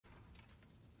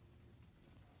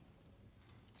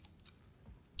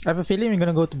I have a feeling we're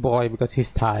gonna go to Boy because he's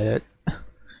tired,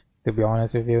 to be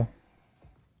honest with you.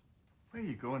 Where are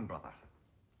you going, brother?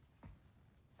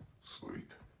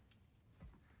 Sleep.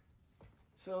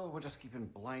 So we're just keeping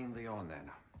blindly on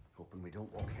then, hoping we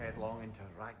don't walk headlong into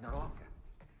Ragnarök.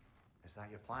 Is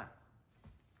that your plan?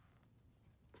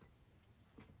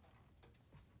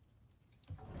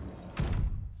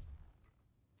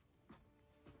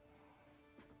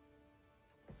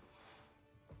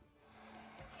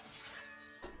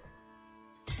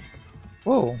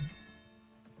 Whoa.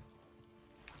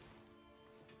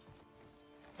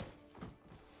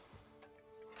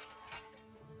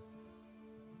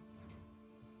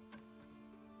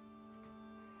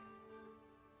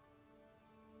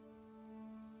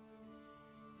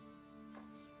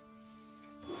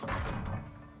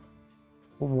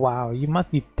 Wow, you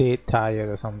must be dead tired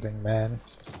or something, man.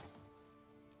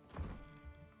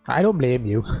 I don't blame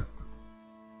you.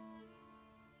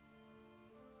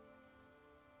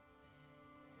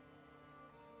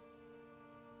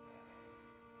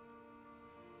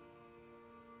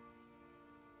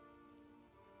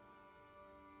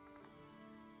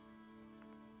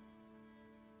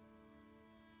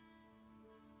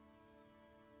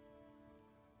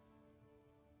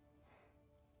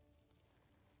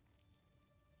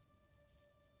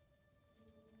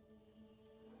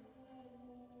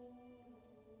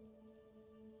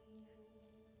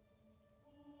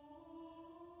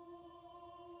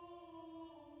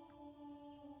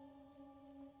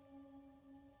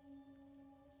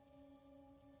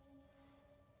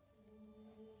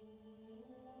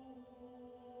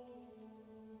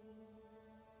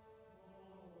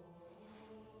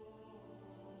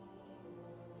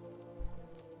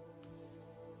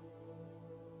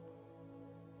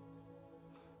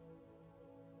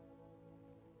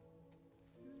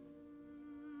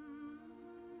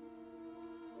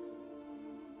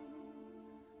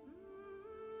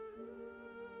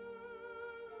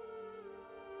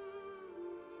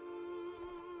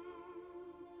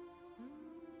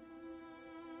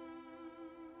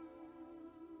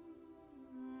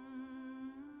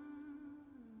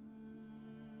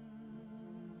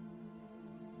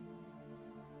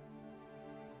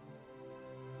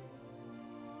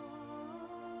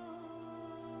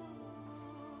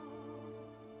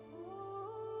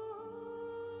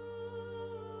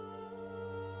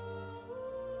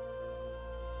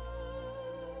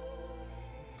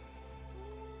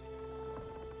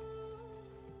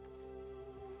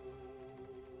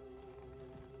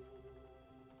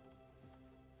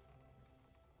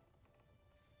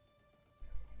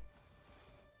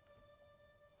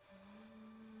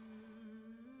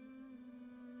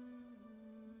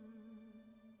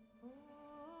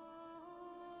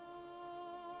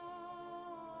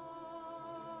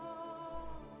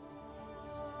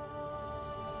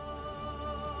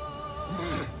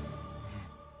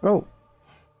 Bro.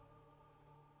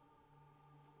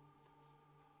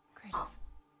 Kratos.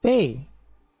 Hey.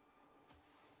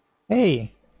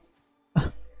 Hey. You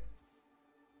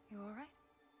alright?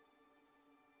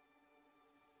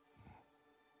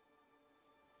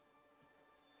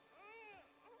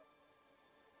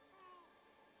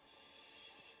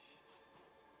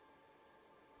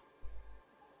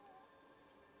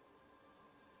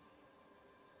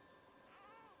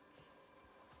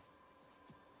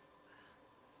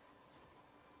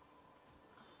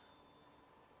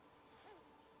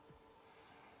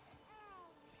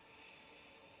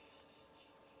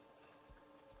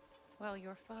 Well,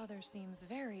 your father seems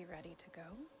very ready to go.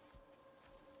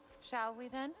 Shall we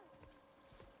then?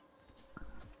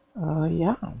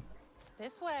 Yeah.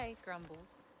 This way, Grumbles.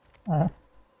 Uh,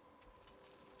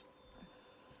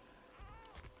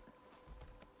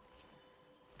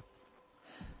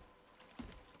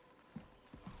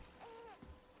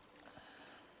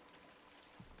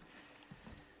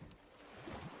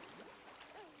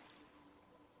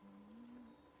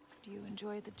 Do you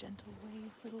enjoy the gentle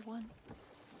waves, little one?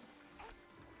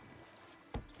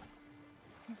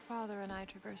 Your father and I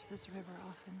traverse this river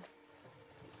often.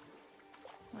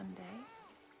 One day,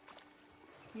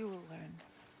 you will learn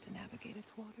to navigate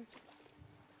its waters.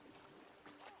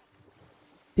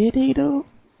 did he though?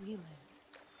 We live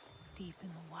deep in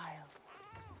the wild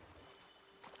woods.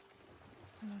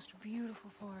 The most beautiful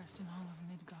forest in all of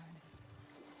Midgard.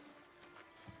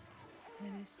 And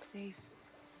it is safe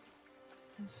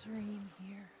and serene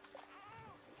here.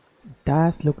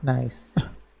 Does look nice.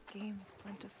 Game is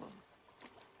plentiful,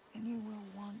 and you will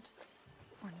want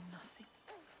for nothing.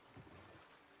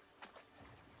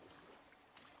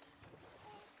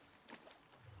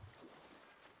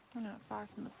 We're not far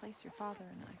from the place your father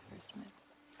and I first met.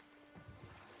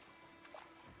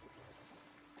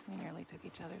 We nearly took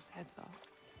each other's heads off.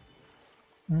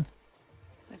 Hmm.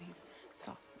 But he's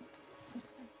softened since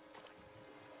then.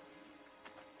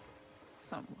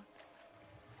 Somewhat.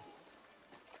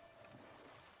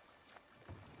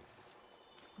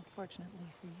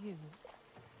 Unfortunately for you,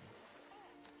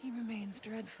 he remains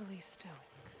dreadfully stoic.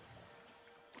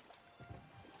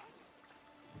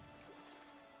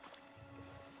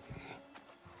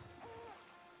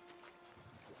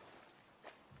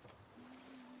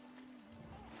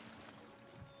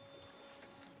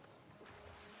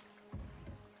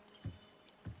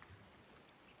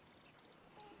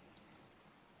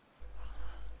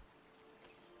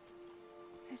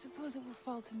 I suppose it will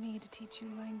fall to me to teach you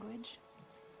language.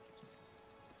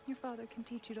 Your father can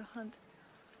teach you to hunt.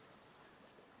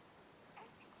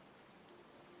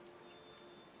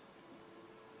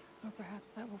 Or perhaps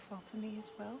that will fall to me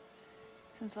as well,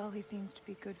 since all he seems to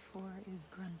be good for is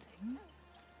grunting.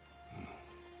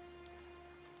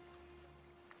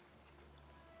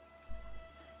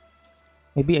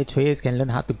 Maybe Atreus can learn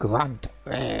how to grunt.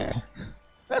 Have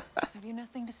you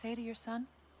nothing to say to your son?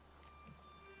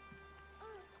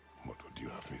 What would you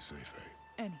have me say, Faye?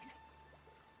 Anything.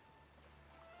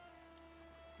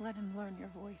 Let him learn your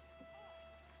voice.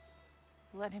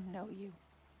 Let him know you.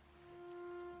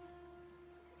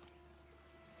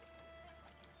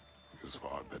 He is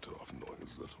far better off knowing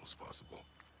as little as possible.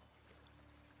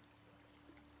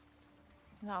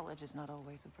 Knowledge is not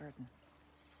always a burden.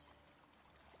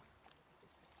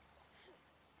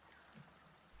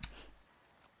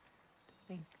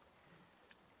 Think.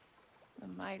 The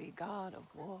mighty god of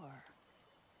war,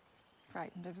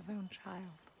 frightened of his own child.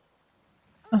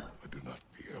 I do not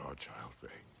fear our child, Faye.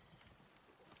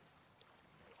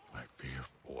 I fear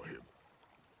for him.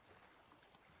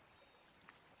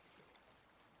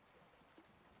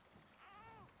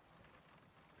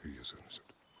 He is innocent.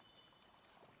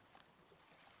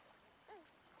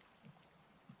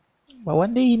 But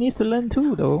one day he needs to learn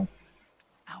too, though.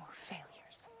 Our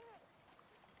failures.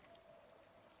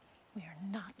 We are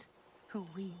not who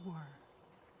we were.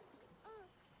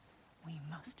 We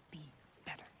must be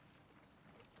better.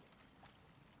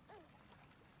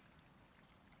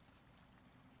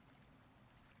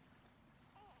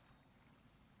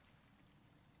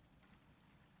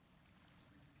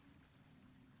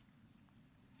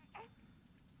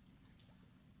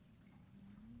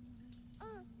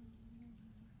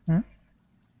 Hmm?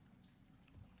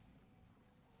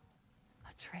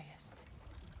 Atreus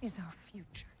is our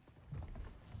future.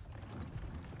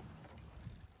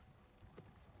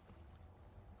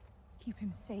 Keep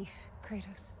him safe,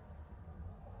 Kratos.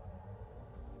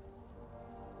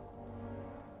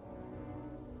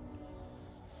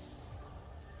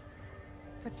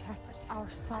 Protect our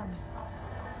son.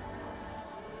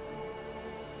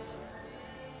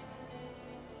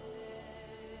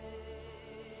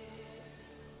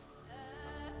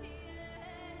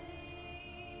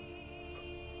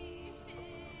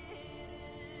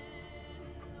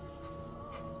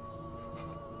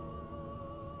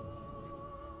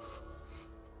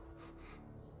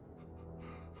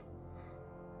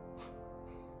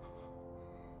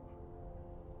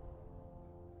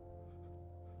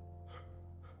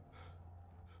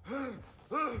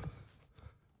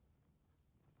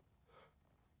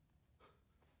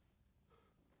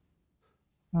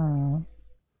 Hmm.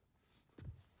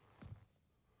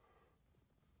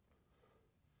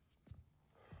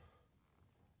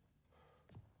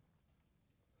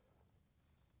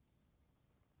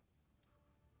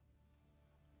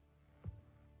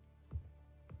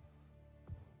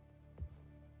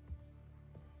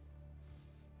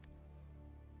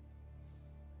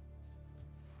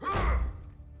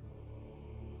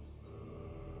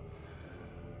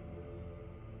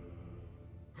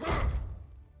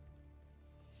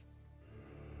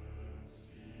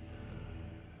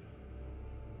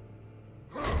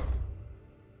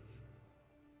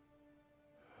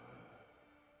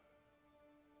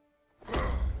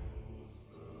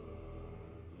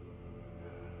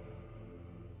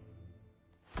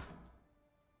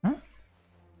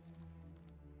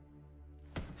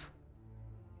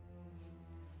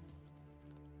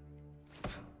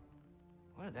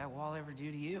 What did that wall ever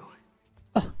do to you?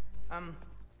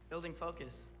 Building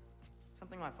focus.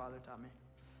 Something my father taught me.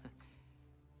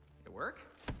 It work?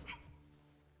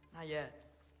 Not yet.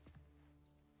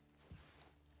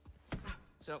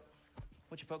 So,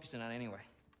 what you focusing on anyway?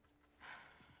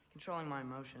 Controlling my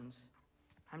emotions.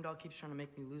 Heimdall keeps trying to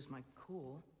make me lose my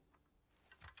cool.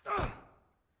 I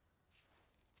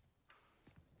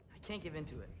can't give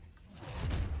into it.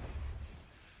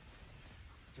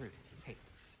 Through. Hey,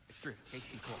 it's through. Hey,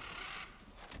 be cool.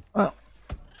 Well,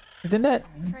 isn't that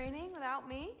Training without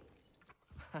me?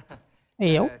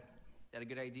 Ew. That a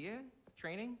good idea?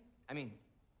 Training? I mean,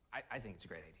 I think it's a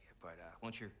great idea, but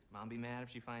won't your mom be mad if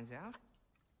she finds out?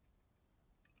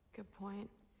 Good point.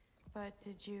 But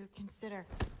did you consider?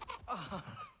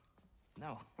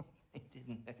 No, it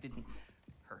didn't. That didn't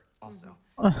hurt. Also.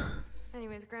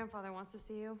 Anyways, grandfather wants to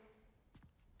see you.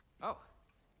 Oh,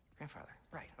 grandfather.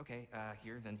 Right. Okay.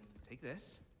 Here, then take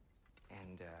this,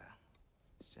 and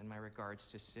send my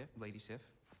regards to Sif, Lady Sif,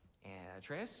 and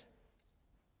Tris.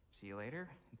 See you later,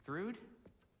 Thrud.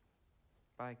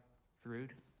 Bye, Thrud.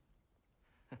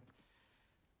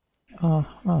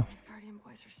 Guardian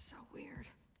boys are so weird.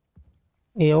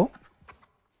 Ew.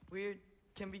 Weird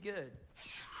can be good.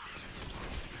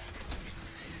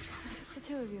 The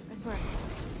two of you, I swear.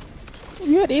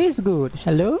 Weird is good.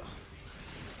 Hello?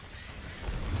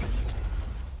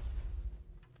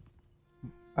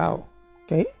 Wow.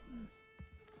 Okay.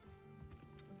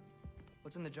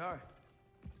 What's in the jar?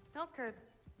 Milk curd,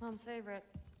 Mom's favorite.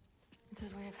 It's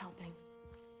his way of helping.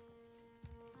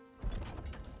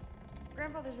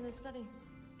 Grandfather's in his study.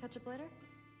 Catch up later?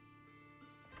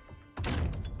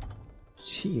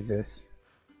 Jesus.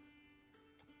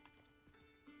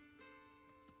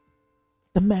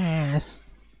 The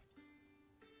mask.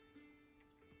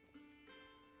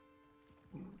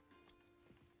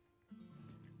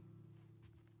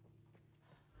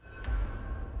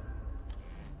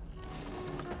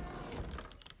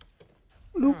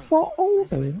 Look for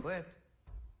Nicely Odin. equipped.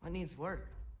 What needs work?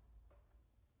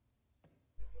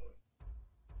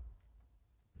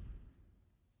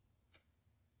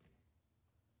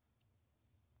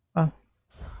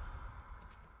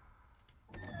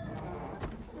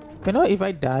 You know, if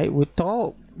I die, would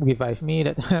Thor revive me?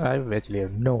 That I actually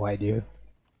have no idea.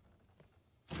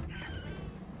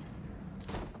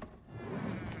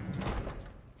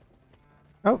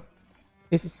 Oh,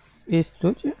 is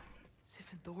Tuja?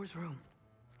 Sif and Thor's room.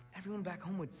 Everyone back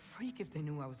home would freak if they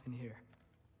knew I was in here.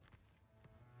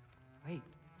 Wait,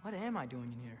 what am I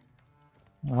doing in here?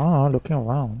 Oh, looking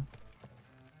around.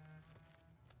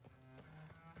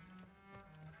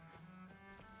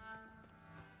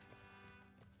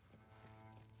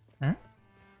 Hmm?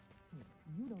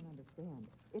 You don't understand.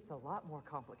 It's a lot more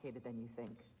complicated than you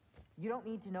think. You don't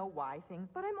need to know why things...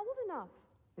 But I'm old enough.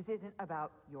 This isn't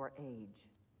about your age.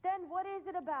 Then what is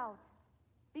it about?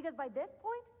 Because by this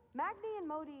point, Magni and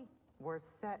Modi... We're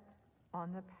set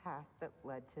on the path that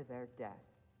led to their death.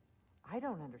 I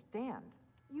don't understand.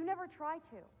 You never try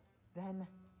to. Then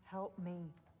help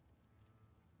me.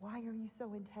 Why are you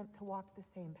so intent to walk the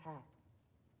same path?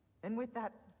 And with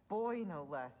that boy, no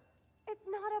less. It's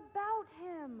not about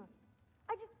him.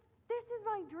 This is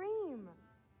my dream.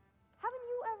 Haven't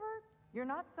you ever... You're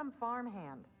not some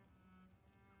farmhand.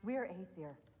 We're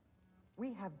Aesir.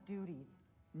 We have duties,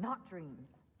 not dreams.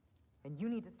 And you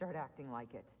need to start acting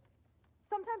like it.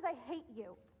 Sometimes I hate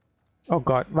you. Oh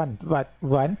god, run.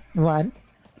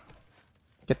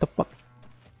 Get the fuck.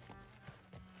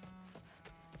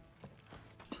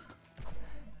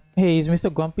 Hey, is Mr.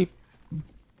 Grumpy?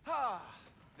 Ah,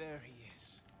 there he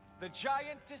is. The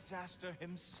giant disaster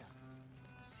himself.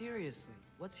 Seriously,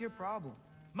 what's your problem?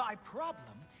 My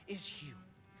problem is you.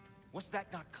 Was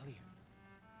that not clear?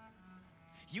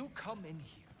 You come in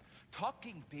here,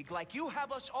 talking big like you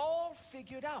have us all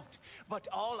figured out. But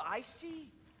all I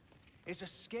see is a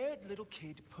scared little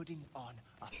kid putting on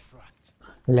a front.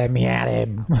 Let me at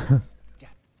him.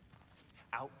 Depth,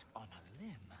 out on a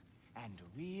limb, and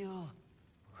real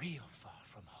far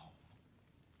from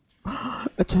home.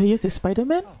 Atreus is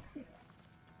Spider-Man? Oh.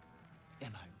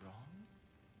 Am I wrong?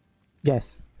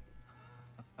 Yes.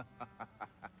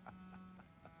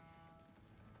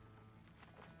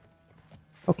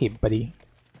 Okay, buddy.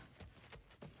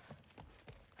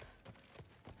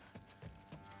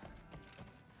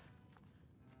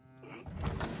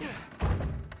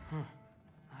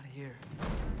 Not here.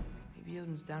 Maybe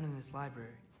Odin's down in this library.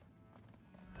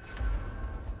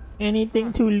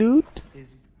 Anything to loot?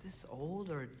 Is this old,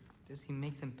 or does he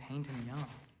make them paint him young?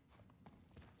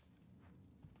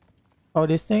 Oh,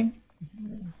 this thing?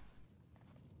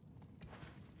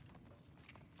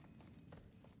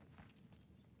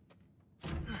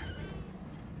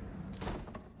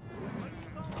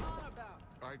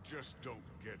 I just don't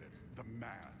get it. The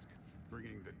mask,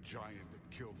 bringing the giant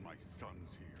that killed my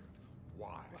sons here.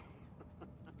 Why?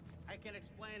 I can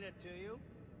explain it to you,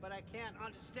 but I can't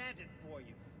understand it for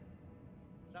you.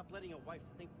 Stop letting your wife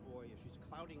think for you. She's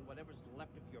clouding whatever's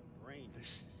left of your brain.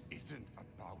 This isn't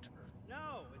about her.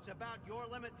 No, it's about your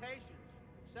limitations.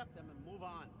 Accept them and move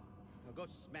on. Now go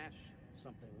smash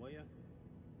something, will you?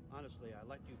 Honestly, I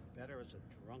liked you better as a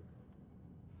drunk.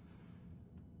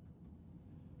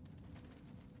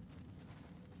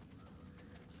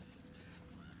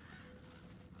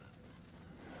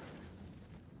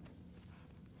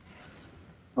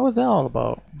 What was that all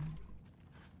about?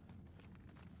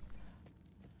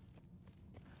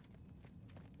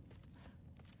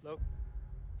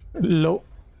 Low.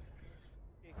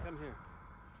 Hey, come here.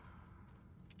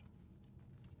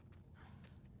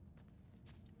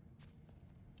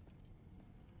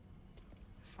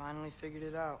 Finally figured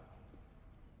it out.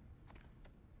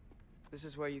 This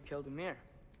is where you killed Ymir,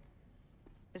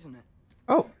 isn't it?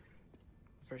 Oh.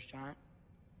 First giant.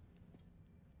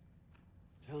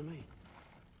 Tell me,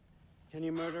 can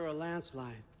you murder a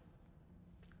landslide?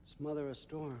 Smother a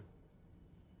storm?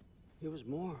 He was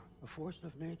more, a force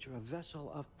of nature, a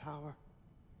vessel of power.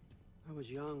 I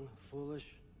was young,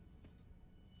 foolish,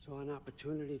 saw an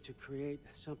opportunity to create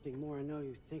something more. I know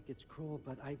you think it's cruel,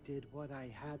 but I did what I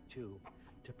had to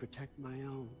protect my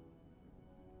own.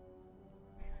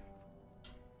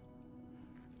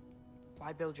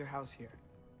 Why build your house here?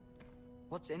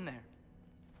 What's in there?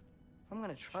 I'm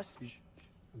gonna trust you.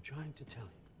 I'm trying to tell you.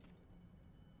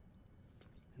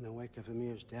 In the wake of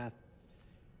Ymir's death,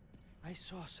 I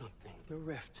saw something, the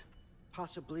rift,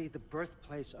 possibly the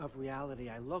birthplace of reality.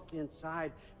 I looked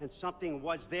inside, and something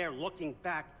was there looking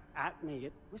back at me.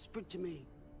 It whispered to me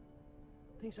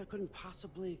things I couldn't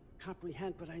possibly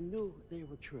comprehend, but I knew they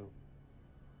were true.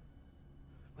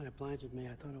 When it blinded me,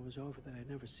 I thought it was over, that I'd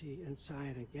never see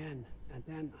inside again. And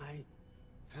then I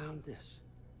found this.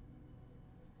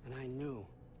 And I knew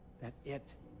that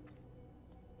it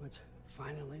would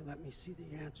finally let me see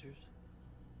the answers.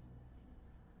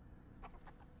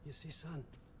 You see, son,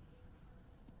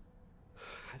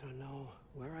 I don't know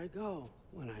where I go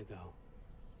when I go.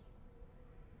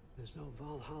 There's no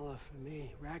Valhalla for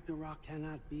me. Ragnarok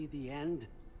cannot be the end.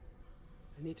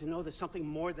 I need to know there's something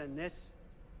more than this.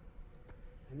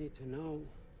 I need to know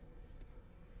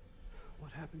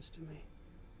what happens to me.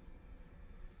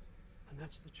 And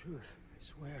that's the truth, I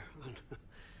swear, on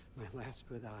my last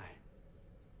good eye.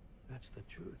 That's the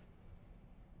truth.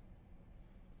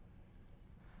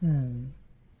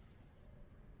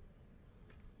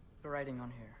 The writing on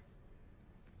here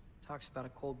talks about a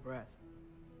cold breath.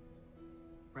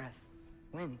 Breath.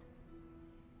 Wind.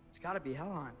 It's gotta be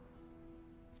Helheim.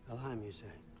 Helheim, you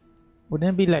say? Wouldn't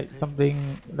it be like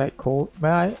something like cold?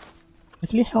 But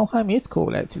actually, Helheim is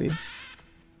cold actually.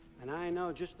 And I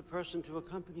know just the person to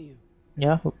accompany you.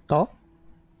 Yeah, Thor.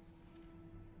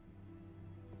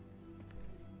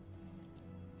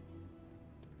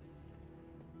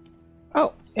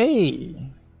 Oh, hey.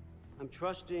 I'm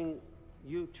trusting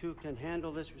you two can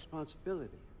handle this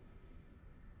responsibility.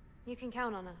 You can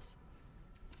count on us.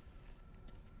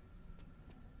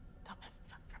 Don't mess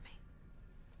this up for me.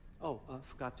 Oh,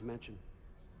 forgot to mention,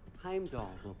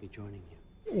 Heimdall will be joining you.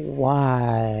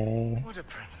 Why? What a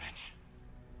privilege.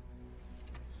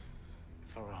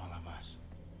 For all of us.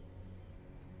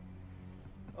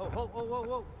 Oh,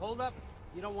 whoa, hold up.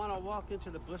 You don't want to walk into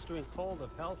the blistering cold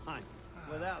of Helheim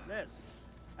without this.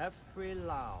 Every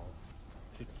Lao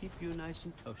should keep you nice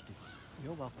and toasty.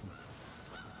 You're welcome.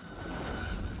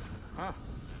 Huh.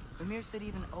 Ymir said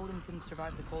even Odin couldn't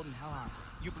survive the cold in Helheim.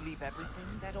 You believe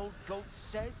everything that old goat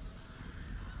says?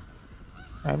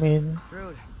 I mean,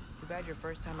 Rude. Too bad your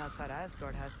first time outside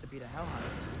Asgard has to be to Helheim.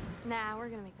 Nah, we're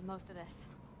gonna make the most of this.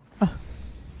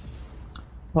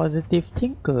 positive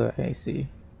thinker, I see.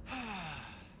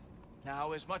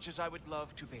 Now, as much as I would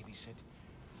love to babysit,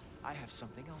 I have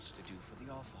something else to do for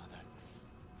the Allfather.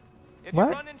 If What?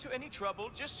 you run into any trouble,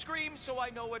 just scream so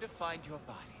I know where to find your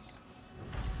bodies.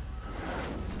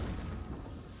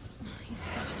 He's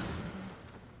such an asshole.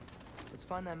 Let's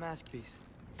find that mask piece.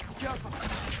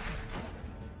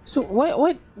 So why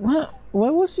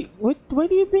was he? Why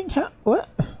do you bring her? What?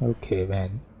 Okay,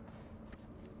 man.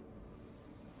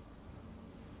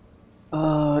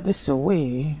 This a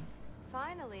way.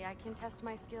 Finally, I can test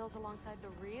my skills alongside the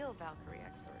real Valkyrie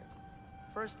expert.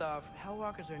 First off,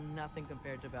 Hellwalkers are nothing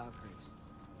compared to Valkyries.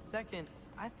 Second,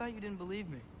 I thought you didn't believe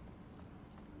me.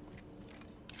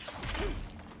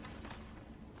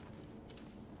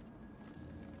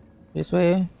 This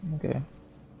way? Okay.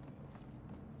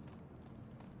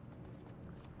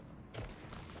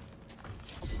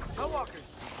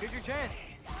 Hellwalkers, here's your chance.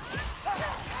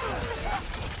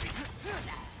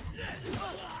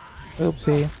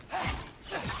 Oopsie.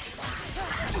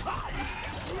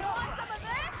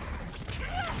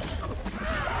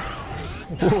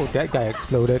 Whoa, that guy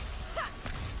exploded.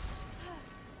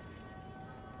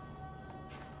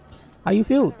 How you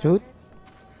feel, dude?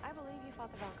 I believe you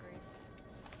fought the Valkyries.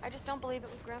 I just don't believe it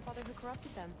was Grandfather who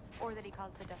corrupted them, or that he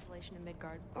caused the desolation in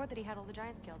Midgard, or that he had all the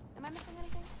giants killed. Am I missing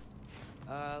anything?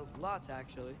 Lots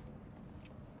actually.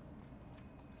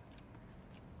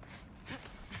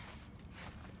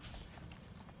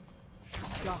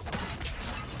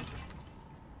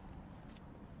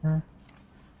 Well,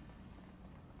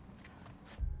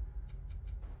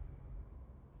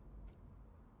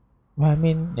 I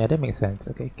mean, yeah, that makes sense.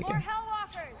 Okay, More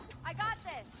Hellwalkers! I got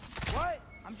this! What?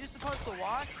 I'm just supposed to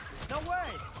watch? No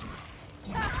way!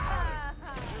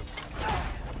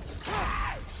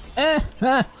 I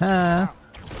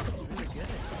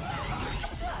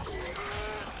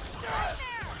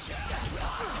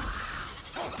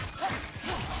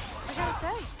gotta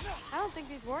say, I don't think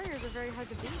these warriors are very hard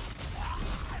to beat.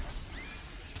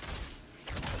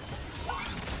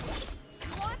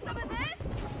 You want some of this?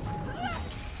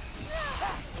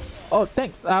 Oh,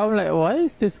 thanks. I'm like, why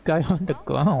is this guy on the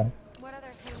ground? What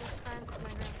other heinous crimes did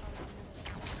my grandfather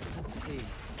commit? Let's see.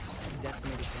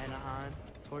 Decimated Anaheim,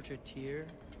 tortured Tyr,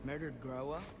 murdered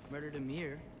Groa, murdered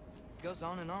Ymir. Goes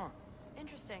on and on.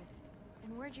 Interesting.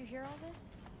 And where'd you hear all this?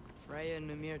 Freya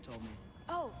and Ymir told me.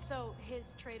 Oh, so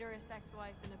his traitorous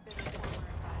ex-wife and a bitter former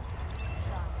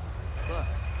advisor. Look,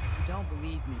 you don't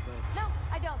believe me, but... No,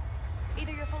 I don't.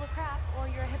 Either you're full of crap, or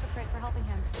you're a hypocrite for helping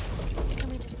him. Can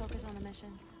we just focus on the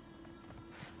mission?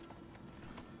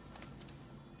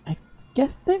 I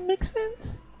guess that makes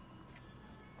sense.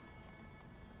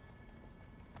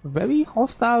 Very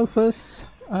hostile first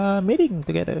meeting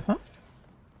together, huh?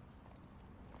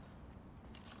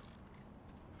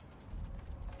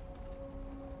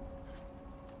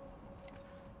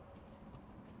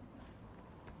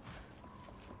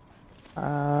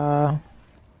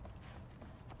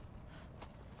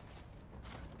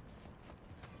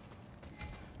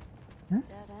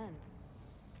 Dead end.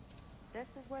 This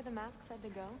is where the mask said to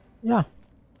go? Yeah.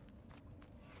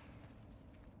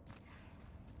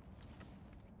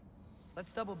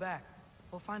 Let's double back.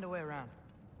 We'll find a way around.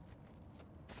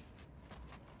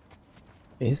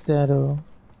 Is that a...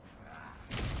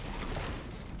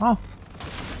 Oh,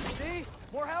 See?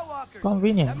 More Hellwalkers!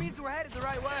 convenient. That means we're headed the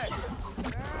right way.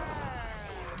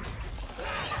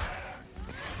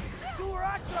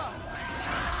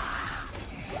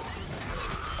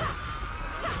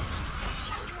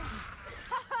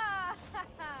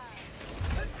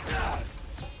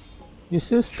 You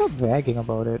should stop bragging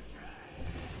about it.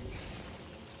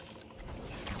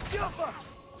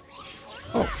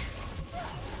 Oh.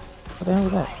 What the hell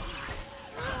was that?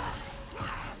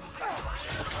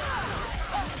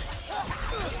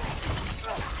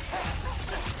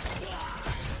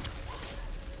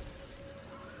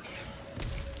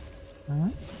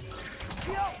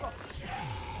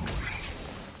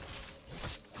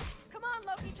 Come on,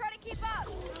 Loki, try to keep up!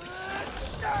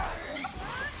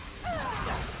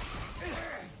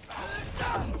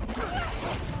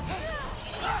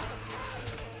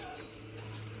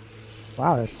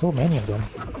 Wow, there's so many of them.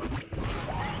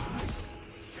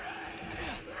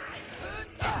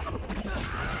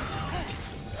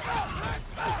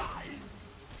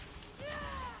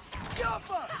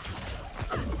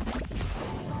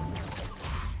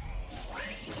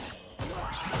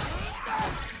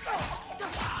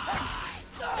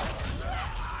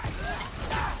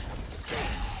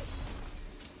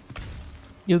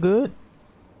 You good?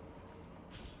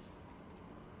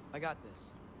 I got this.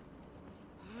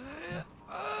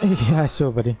 Yeah,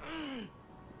 sure, buddy.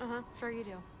 Uh-huh, sure you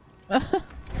do.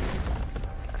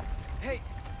 Hey,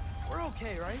 we're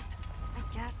okay, right? I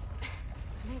guess.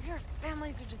 Maybe our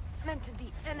families are just meant to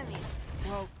be enemies.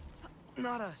 Well,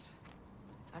 not us.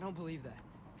 I don't believe that.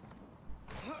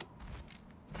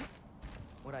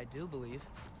 What I do believe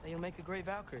is that you'll make a great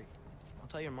Valkyrie. I'll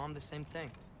tell your mom the same thing.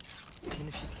 Even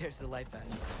if she scares the life out of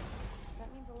you.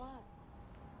 That means a lot.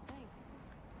 Thanks.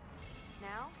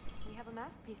 Now, we have a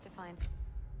mask piece to find.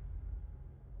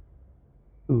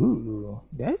 Ooh,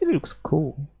 that looks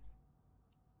cool.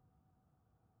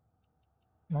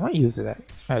 I might use that,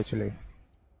 actually.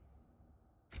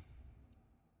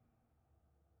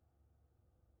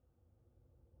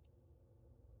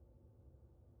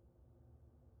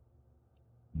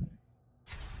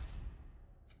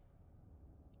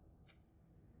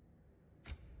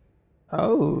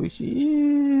 Oh,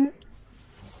 shit.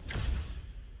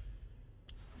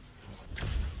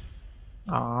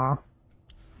 Ah.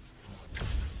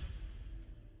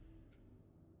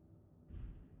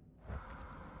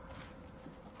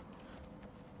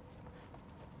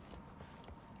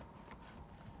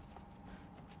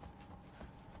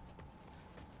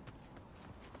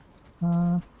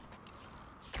 No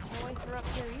way through up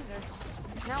here either.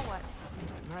 Now what?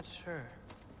 I'm not sure.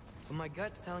 But my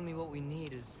gut's telling me what we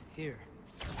need is here.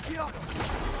 It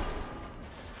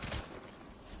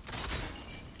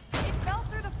fell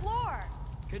through the floor!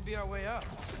 Could be our way up.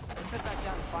 Let's head back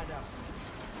down and find out.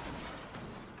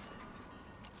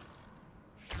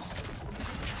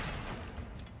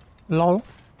 Lol.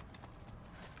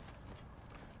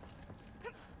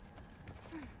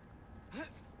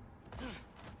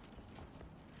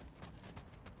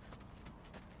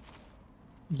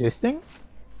 This thing?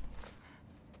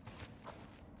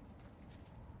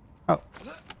 Oh.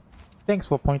 Thanks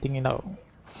for pointing it out.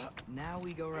 Now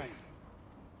we go right.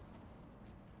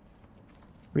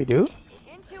 We do?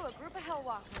 Into a group of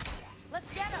Hellwalkers.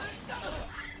 Let's get them!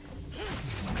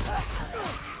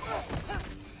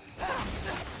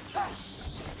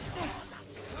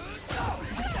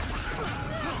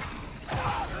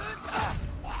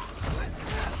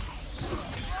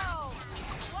 Whoa!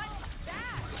 What's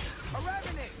that? A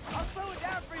revenant! I'll slow it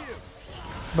down for you!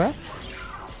 Where?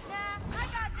 Nah, I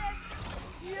got this!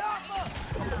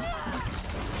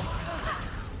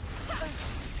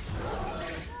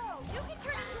 Whoa, you can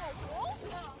turn into a wolf?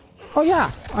 Oh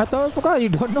yeah, I forgot you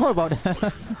don't know about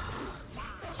that.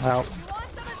 Well, You want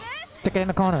some of this? stick it in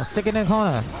the corner. Stick it in the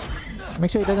corner.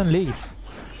 Make sure it doesn't leave.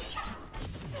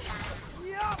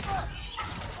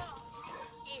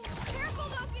 Careful,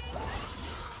 Loki!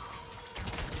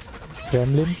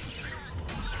 Gremlin.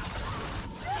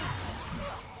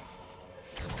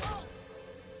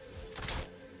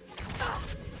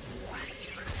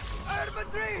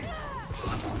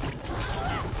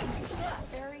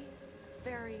 Very,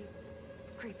 very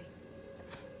creepy.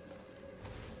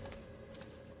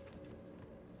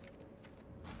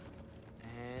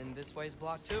 And this way's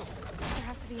blocked too. There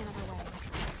has to be another way.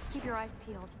 Keep your eyes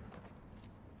peeled.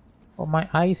 Oh, my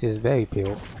eyes is very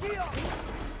pale.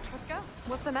 Let's go.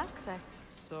 What's the mask say?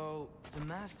 So, the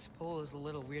mask's pull is a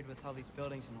little weird with all these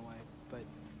buildings in the way, but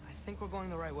I think we're going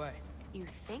the right way. You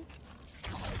think?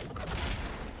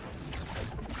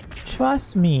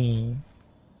 Trust me.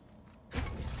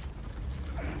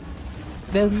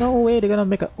 There's no way they're gonna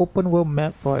make an open world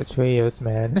map for Atreus,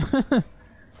 man.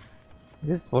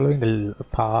 Just following the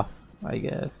path, I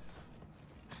guess.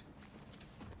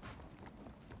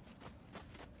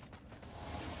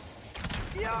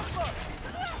 Eyes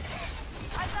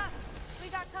up! We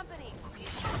got company!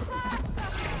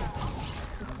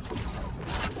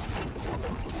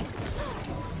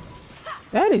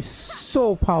 That is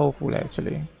so powerful,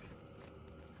 actually.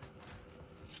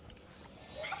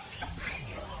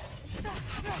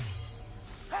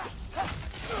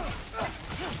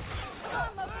 Come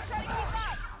on, Loki, try to keep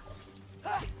up!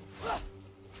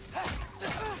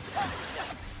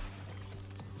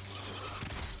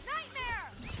 Nightmare!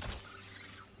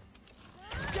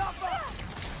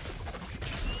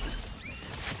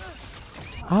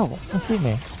 Ow, don't hit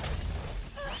me.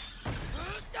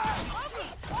 Loki,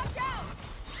 watch out!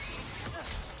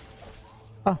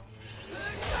 Ah.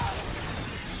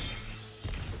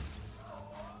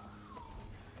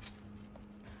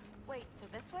 Wait, so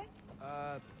this way?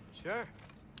 Sure.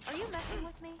 Are you messing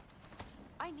with me?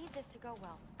 I need this to go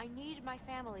well. I need my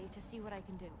family to see what I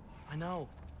can do. I know.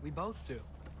 We both do.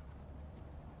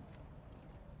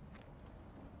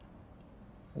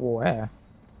 Where?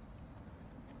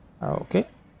 Okay.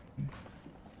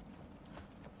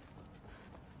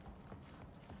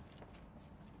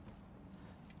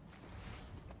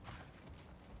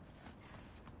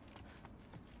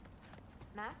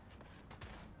 Mask?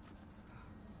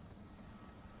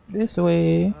 This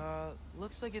way.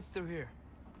 Looks like it's through here.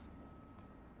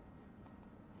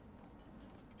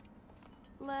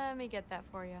 Let me get that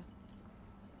for you.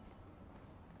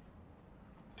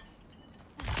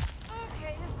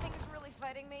 Okay, this thing is really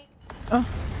fighting me.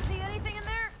 See anything in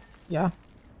there? Yeah.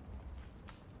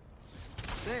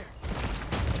 There.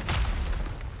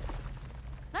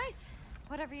 Nice.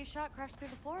 Whatever you shot crashed through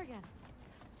the floor again.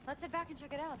 Let's head back and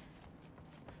check it out.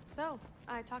 So,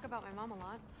 I talk about my mom a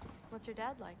lot. What's your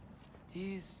dad like?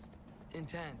 He's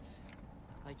intense.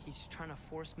 Like he's trying to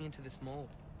force me into this mold.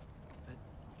 But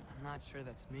I'm not sure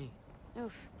that's me.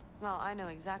 Oof. Well, I know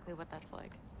exactly what that's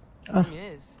like. The thing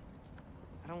is,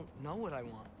 I don't know what I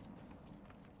want.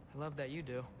 I love that you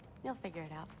do. You'll figure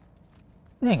it out.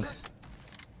 Thanks.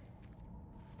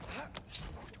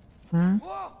 Hmm?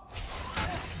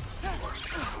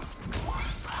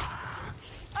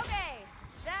 Okay,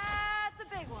 that's a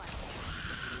big one.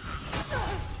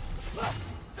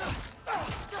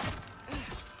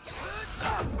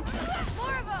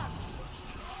 More of them!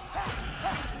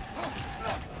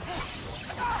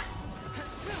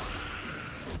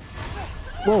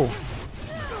 Whoa.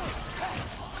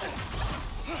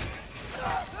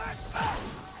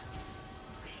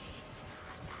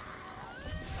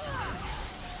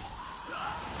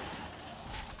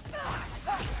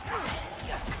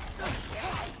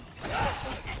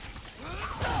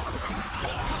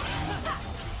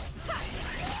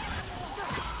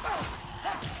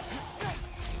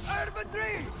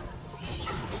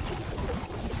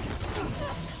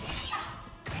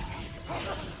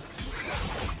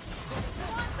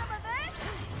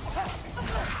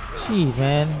 Jeez,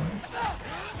 man.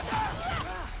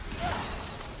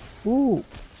 Ooh.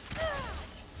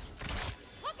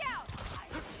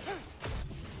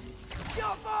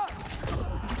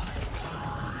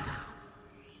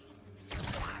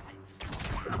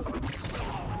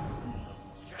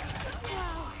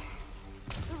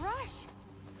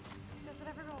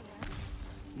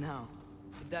 No,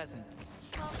 it doesn't.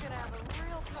 I'm gonna have a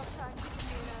real tough time keeping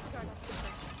me in Asgard after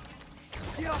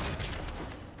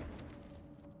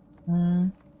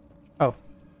this. Oh.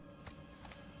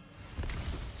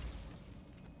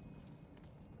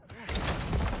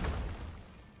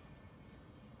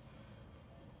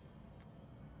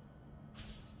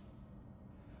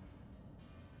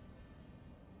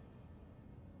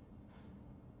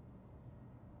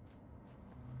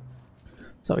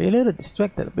 Sorry, a little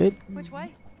distracted a bit. Which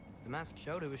way? The mask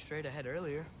showed it was straight ahead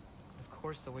earlier. Of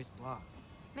course the way's blocked.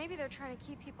 Maybe they're trying to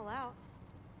keep people out.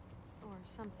 Or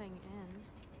something in.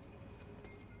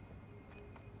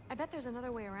 I bet there's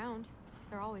another way around.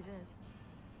 There always is.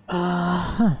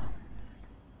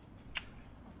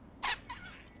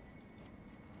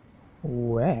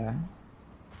 Where?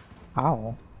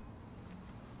 How?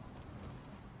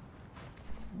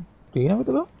 Do you know where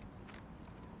to go?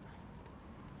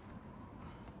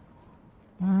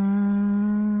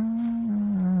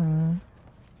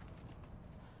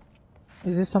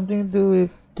 Is this something to do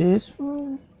with this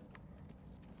room?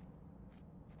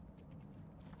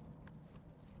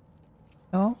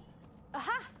 No?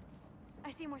 Aha!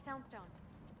 I see more soundstone.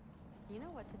 You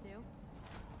know what to do.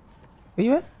 Are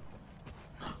you at?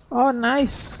 Oh,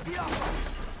 nice!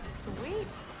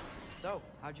 Sweet! So,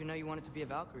 how'd you know you wanted to be a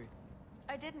Valkyrie?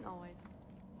 I didn't always.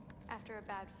 After a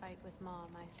bad fight with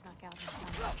Mom, I snuck out and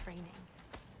started training.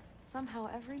 Somehow,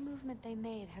 every movement they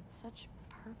made had such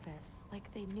purpose, like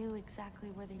they knew exactly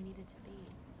where they needed to be.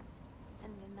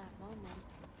 And in that moment,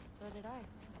 so did I.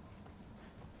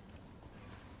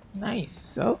 Nice.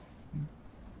 So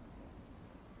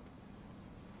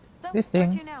this thing.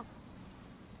 Where'd you now?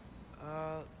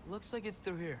 Looks like it's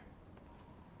through here.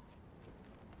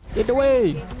 Get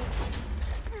away!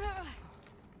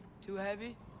 Too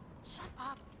heavy? Shut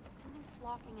up. Something's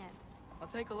blocking it. I'll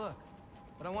take a look,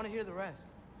 but I want to hear the rest.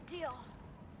 Deal.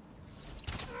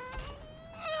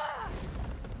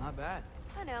 Not bad.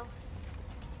 I know.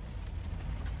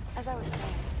 As I was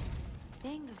saying,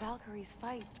 seeing the Valkyries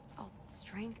fight, all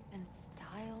strength and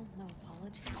style, no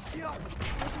apologies.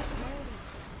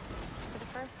 For the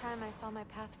first time, I saw my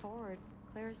path forward,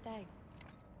 clear as day.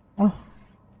 Oh.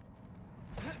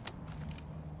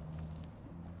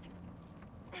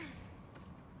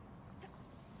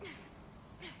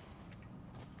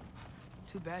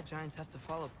 Too bad giants have to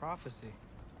follow prophecy.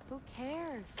 Who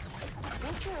cares?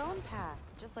 Make your own path,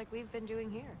 just like we've been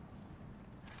doing here.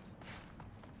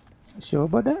 Sure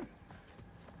about that?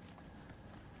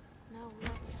 No,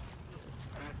 let's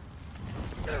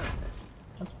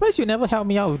I'm surprised you never helped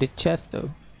me out with the chest though.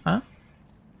 Huh?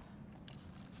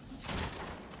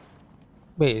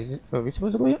 Wait, is it, are we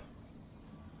supposed to go here?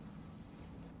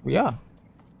 We are.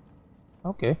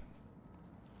 Okay.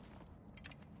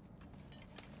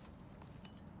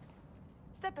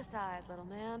 step aside, little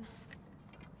man.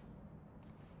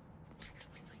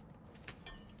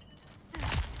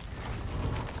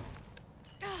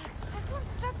 This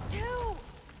one's stuck too,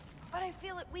 but I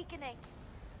feel it weakening.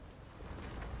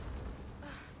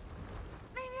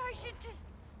 Maybe I should just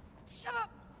shut up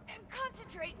and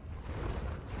concentrate.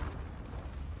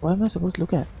 What am I supposed to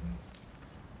look at?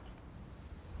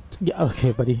 Yeah,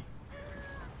 okay, buddy.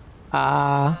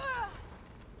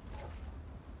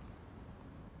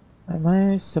 Am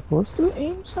I supposed to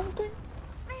aim something?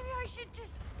 Maybe I should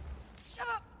just shut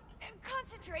up and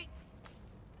concentrate.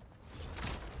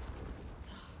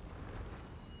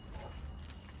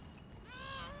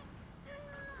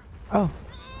 Oh,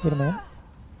 wait a minute.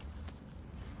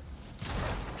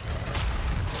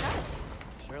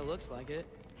 Sure looks like it.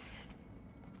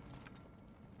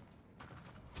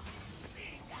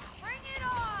 Bring it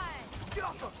on!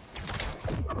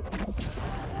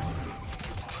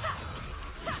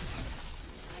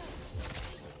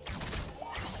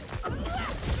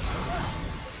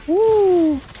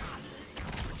 Woo!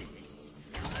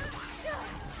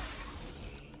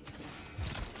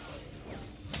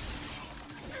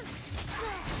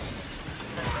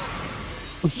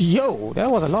 Yo, that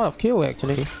was a lot of kill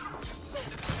actually. Woo,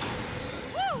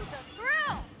 the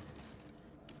thrill!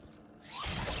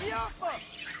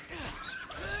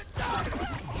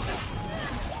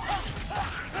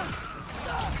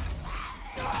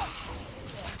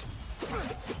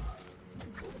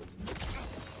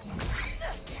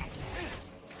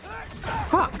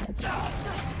 Ha! Not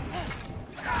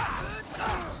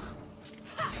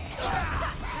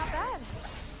bad.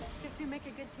 Guess you make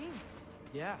a good the team.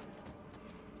 Yeah.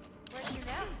 Where are you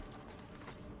now?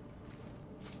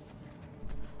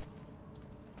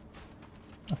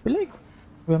 I feel like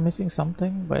we're missing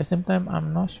something, but at the same time,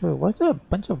 I'm not sure. What's a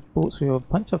bunch of boats with a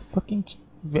bunch of fucking...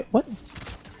 What?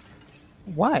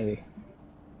 Why?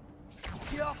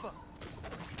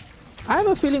 I have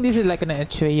a feeling this is like an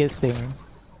Atreus thing.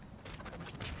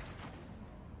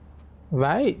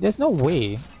 Right? There's no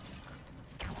way.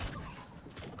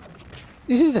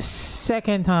 This is the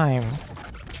second time.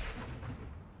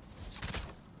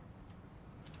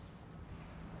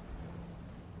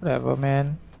 Whatever,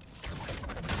 man.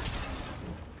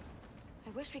 I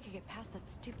wish we could get past that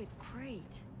stupid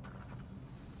crate.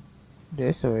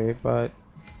 This way, but...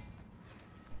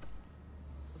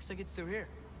 Looks like it's through here,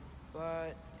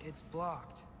 but it's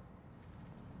blocked.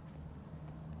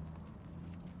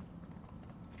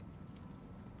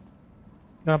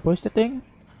 Gonna push the thing?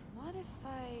 What if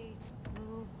I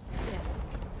move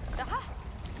this? Aha!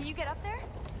 Can you get up there?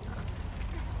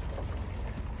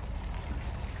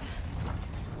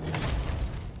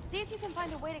 See if you can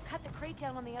find a way to cut the crate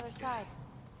down on the other side.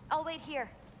 I'll wait here.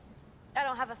 I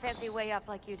don't have a fancy way up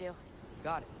like you do.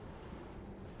 Got it.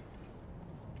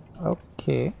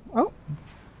 Okay. Oh.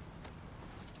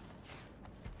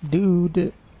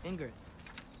 Dude. Ingrid,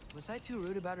 was I too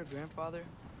rude about her grandfather?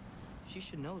 She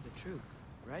should know the truth,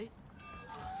 right?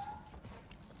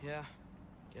 Yeah,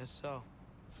 guess so.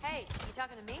 Hey, you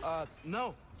talking to me?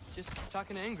 No. Just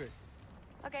talking to Ingrid.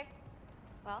 Okay.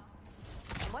 Well,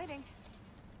 I'm waiting.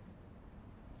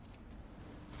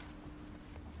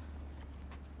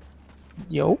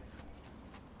 Yo.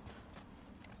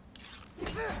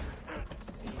 How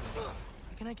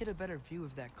can I get a better view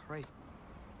of that crate?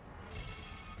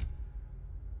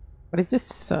 What is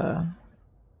this? I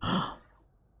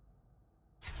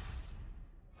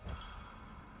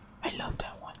love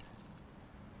that one.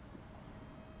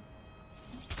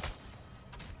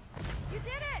 You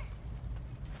did it!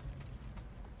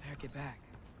 Better get back.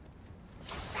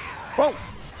 Whoa!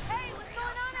 Hey, what's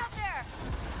going on out there?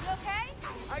 You okay?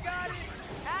 I got it!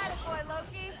 Attaboy,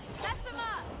 Loki. Mess him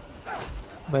up!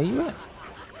 Where you at?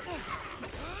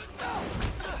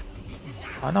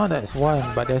 I know there's one,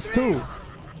 but there's two.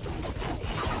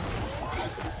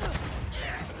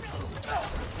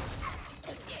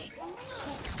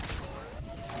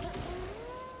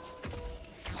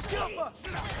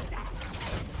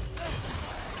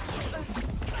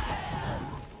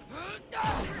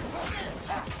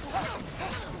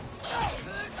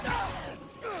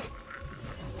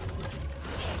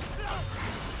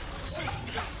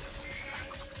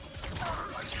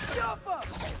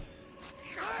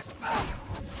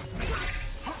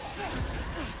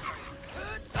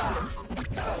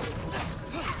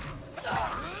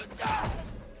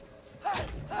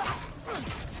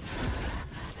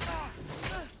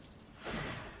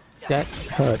 That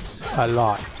hurts a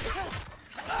lot.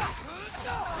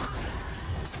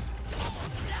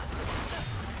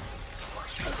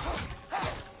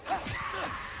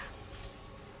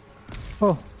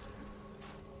 Oh.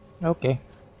 Okay.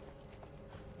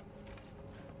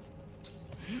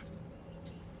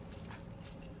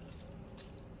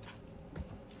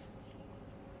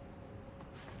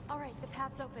 All right, the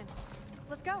path's open.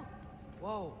 Let's go.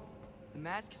 Whoa, the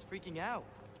mask is freaking out.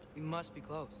 We must be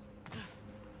close.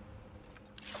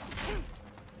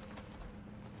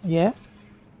 Yeah.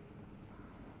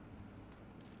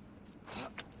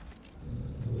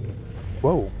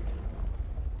 Whoa.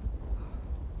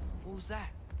 What was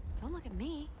that? Don't look at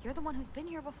me. You're the one who's been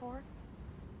here before.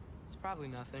 It's probably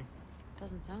nothing.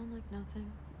 Doesn't sound like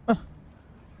nothing.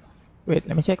 Wait,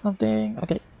 let me check something.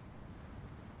 Okay.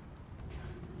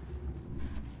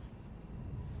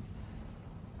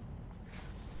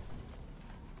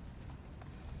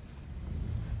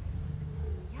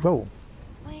 Whoa.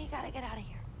 We gotta get out of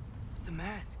here. The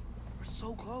mask. We're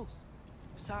so close.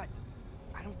 Besides,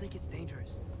 I don't think it's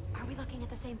dangerous. Are we looking at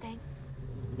the same thing?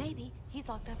 Maybe he's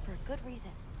locked up for a good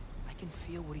reason. I can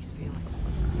feel what he's feeling.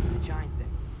 It's a giant thing.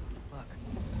 Look,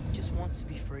 he just wants to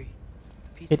be free.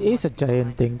 It is a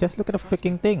giant thing. Just look at the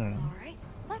freaking thing. Alright,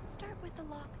 let's start with the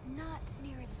lock not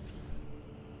near its teeth.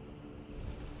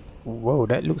 Whoa,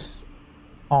 that looks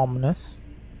ominous.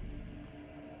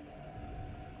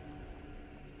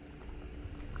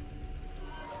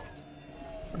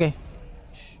 Okay.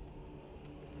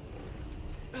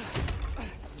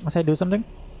 Must I do something?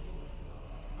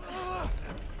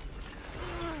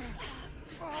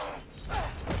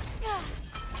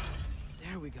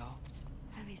 There we go.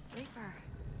 Heavy sleeper.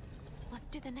 Let's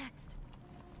do the next.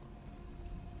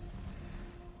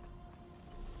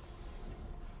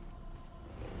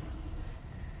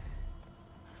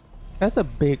 That's a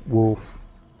big wolf.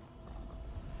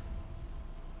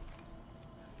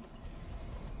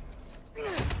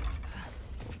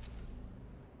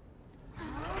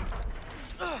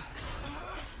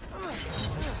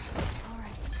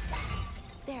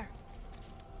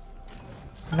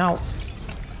 now.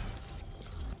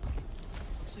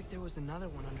 Looks like there was another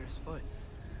one under his foot.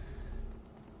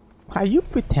 Are you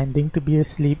pretending to be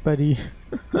asleep, buddy?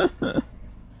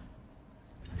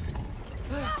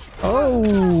 Oh.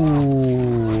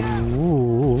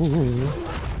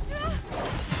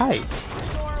 Hi. You're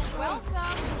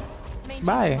welcome. Mangy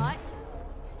Bye. mutt.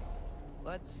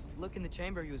 Let's look in the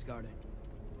chamber he was guarding.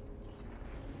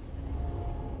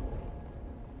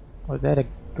 Was that a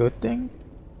good thing?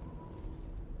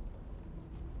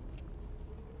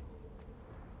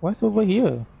 What's over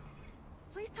here?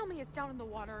 Please tell me it's down in the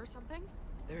water or something.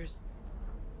 There's...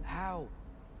 How?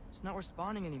 It's not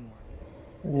responding anymore.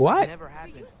 What? This never But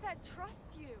happened. you said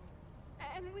trust you.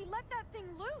 And we let that thing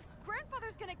loose.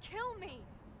 Grandfather's gonna kill me.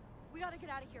 We gotta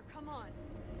get out of here. Come on.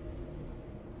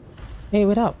 Hey,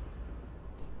 what up?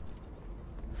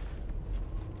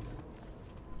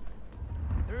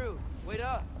 Through. Wait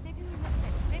up. Maybe we missed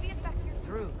it. Maybe it's back here.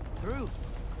 Through.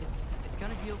 It's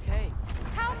gonna be okay.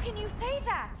 How can you say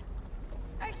that?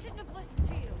 I shouldn't have listened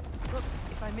to you. Look,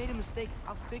 if I made a mistake,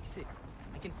 I'll fix it.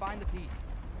 I can find the piece.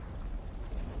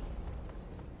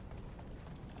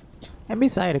 And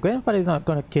besides, the grandfather is not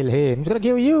gonna kill him. He's gonna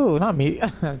kill you, not me.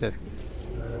 I'm just kidding.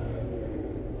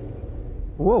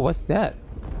 Whoa, what's that?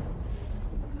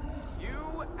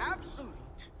 You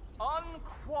absolute,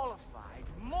 unqualified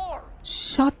moron!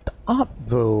 Shut up,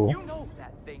 bro. You know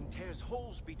that thing tears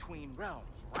holes between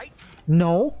realms, right?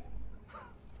 No.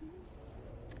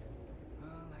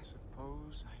 Well, I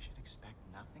suppose I should expect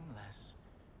nothing less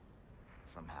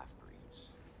from half-breeds.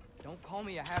 Don't call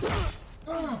me a half-breed.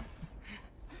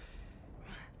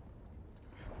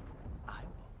 I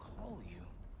will call you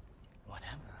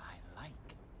whatever I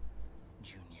like,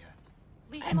 Junior.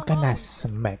 Leave him I'm gonna alone.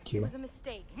 smack It you. was a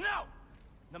mistake. No!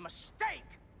 The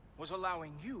mistake was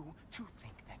allowing you to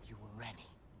think that you were ready.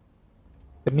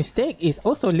 The mistake is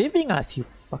also leaving us, you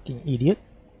fucking idiot.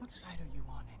 What side are you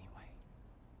on anyway,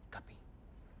 Guppy?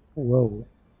 Whoa.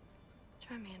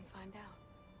 Try me and find out.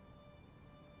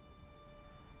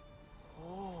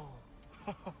 Oh.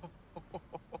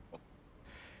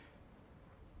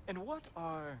 And what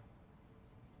are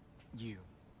you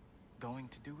going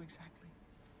to do exactly?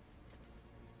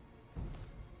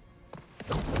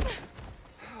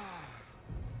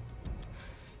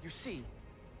 You see,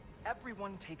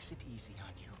 everyone takes it easy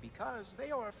on you because they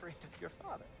are afraid of your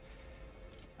father.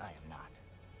 I am not.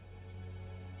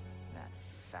 That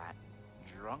fat,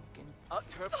 drunken,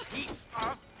 utter piece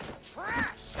of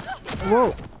trash!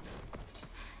 Whoa.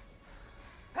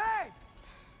 Hey!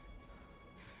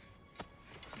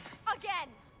 Again!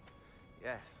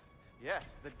 Yes,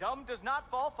 yes, the dumb does not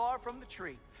fall far from the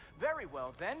tree. Very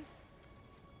well, then.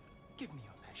 Give me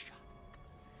your best shot.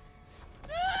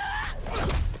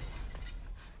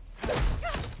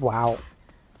 Wow.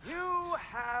 You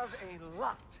have a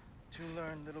lot to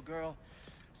learn, little girl.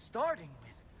 Starting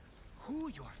with who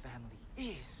your family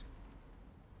is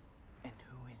and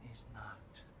who it is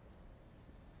not.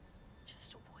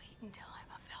 Just wait until I'm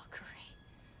a Valkyrie.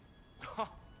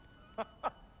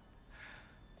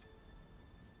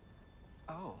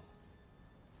 Oh.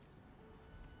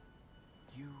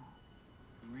 You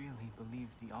really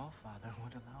believed the Allfather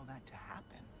would allow that to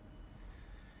happen?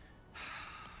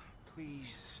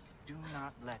 Please do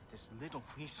not let this little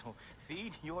weasel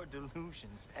feed your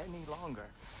delusions any longer.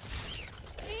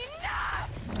 Enough!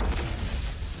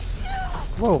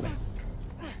 Whoa.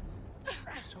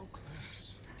 So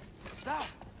close. Stop!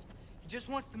 He just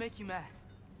wants to make you mad.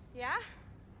 Yeah?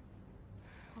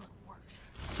 Well, it worked.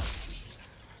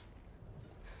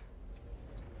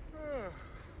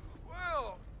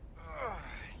 Well,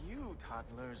 you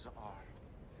toddlers are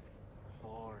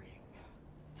boring.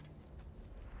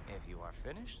 If you are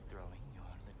finished throwing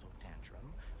your little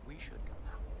tantrum, we should go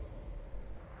now.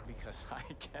 Because I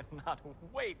cannot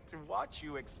wait to watch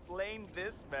you explain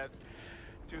this mess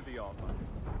to the Allfather.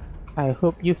 I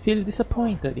hope you feel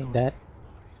disappointed in that.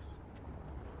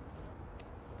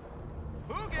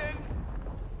 Hugin!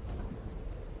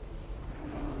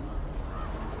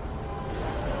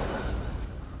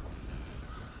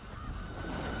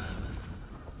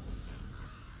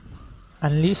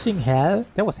 Unleashing hell?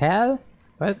 That was hell?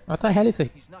 What the hell is it?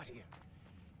 He's not here.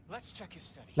 Let's check his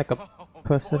study. Like a Oh,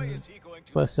 person. boy, is he going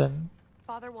to Person.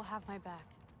 Father will have my back.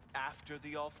 After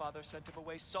the Allfather sent him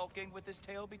away sulking with his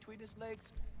tail between his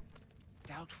legs?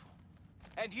 Doubtful.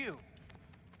 And you,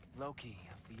 Loki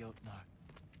of the Jotnar.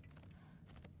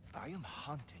 I am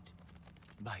haunted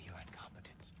by your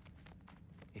incompetence.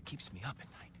 It keeps me up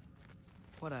at night.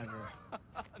 Whatever.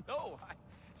 No,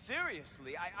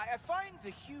 seriously, I find the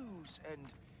hues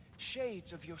and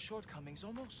shades of your shortcomings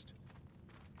almost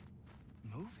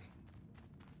moving.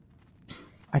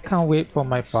 I can't wait for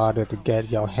my father to get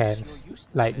your hands,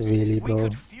 like really, We bro.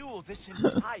 could fuel this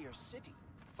entire city.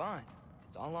 Fine.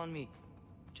 It's all on me.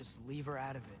 Just leave her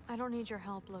out of it. I don't need your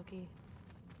help, Loki.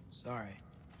 Sorry.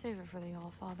 Save it for the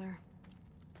All-Father.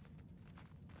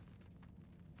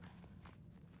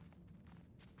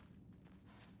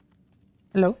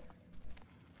 Hello.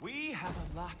 We have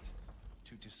a lot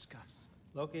to discuss.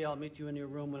 Loki, I'll meet you in your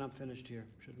room when I'm finished here.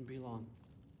 Shouldn't be long.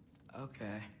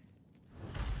 Okay.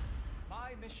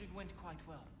 My mission went quite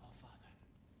well, All-Father.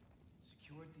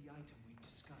 Secured the item we've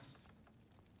discussed.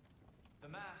 The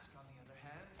mask, on the other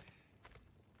hand,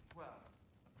 well,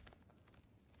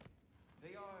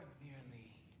 they are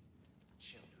merely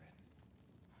children.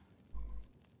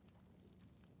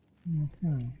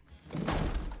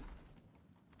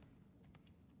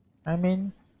 I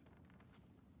mean,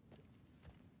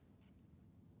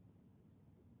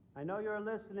 I know you're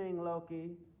listening,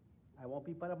 Loki. I won't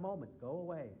be but a moment. Go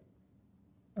away.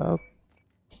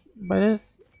 but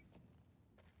it's.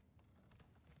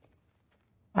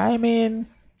 I mean.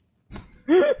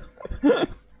 He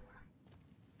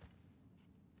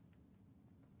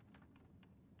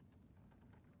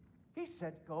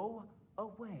said go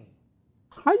away.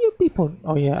 How you people?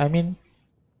 Oh yeah, I mean,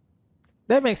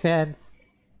 that makes sense.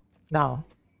 Now,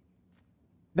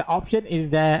 the option is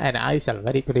there, and I shall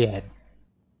ready to the end.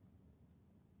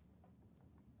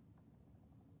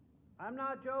 I'm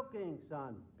not joking,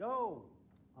 son. Go.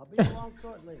 I'll be along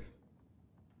shortly.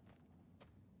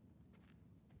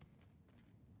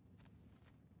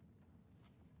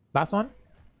 Last one.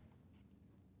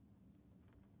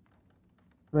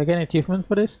 Do I get an achievement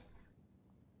for this?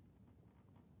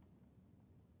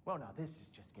 Well, now this is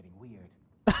just getting weird.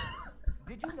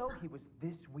 Did you know he was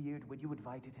this weird when you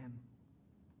invited him?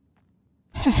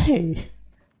 Hey,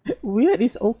 weird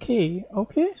is okay.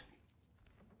 Okay.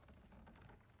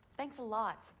 Thanks a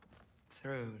lot.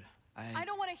 Thrud, I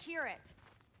don't want to hear it.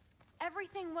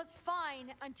 Everything was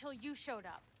fine until you showed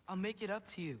up. I'll make it up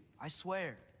to you. I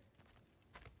swear.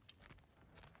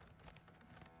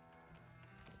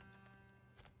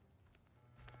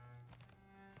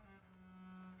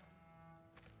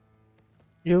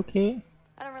 You okay?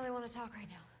 I don't really want to talk right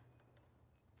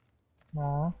now.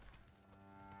 Aw.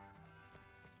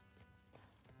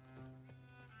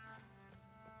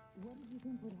 What did you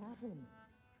think would happen?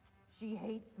 She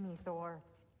hates me, Thor.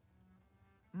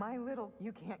 My little...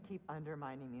 You can't keep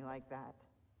undermining me like that.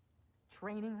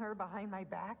 Training her behind my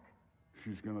back?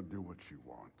 She's gonna do what she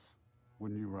wants.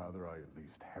 Wouldn't you rather I at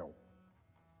least help?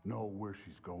 Know where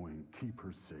she's going, keep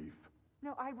her safe?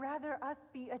 No, I'd rather us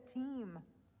be a team.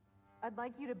 I'd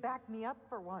like you to back me up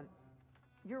for once.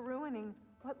 You're ruining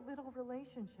what little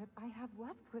relationship I have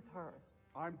left with her.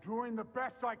 I'm doing the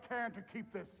best I can to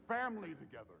keep this family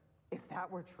together. If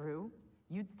that were true,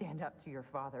 you'd stand up to your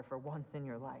father for once in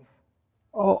your life.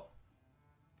 Oh.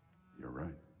 You're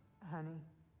right. Honey.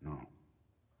 No.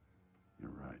 You're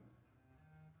right.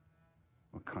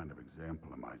 What kind of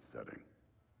example am I setting?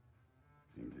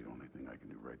 Seems the only thing I can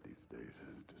do right these days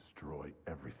is destroy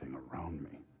everything around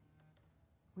me.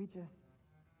 We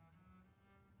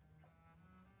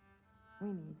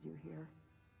need you here.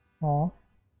 Aw.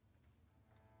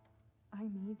 I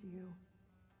need you.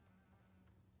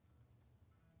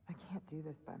 I can't do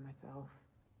this by myself.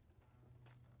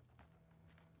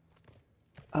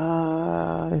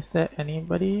 Is there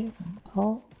anybody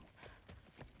tall?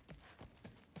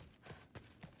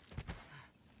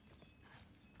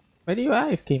 Where do you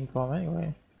guys came from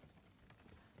anyway?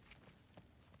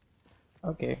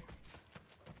 Okay.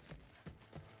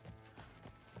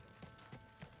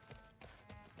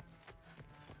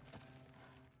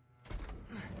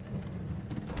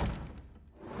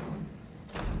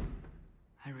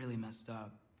 I really messed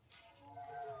up.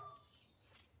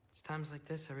 It's times like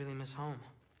this I really miss home.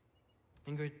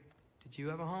 Ingrid, did you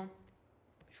have a home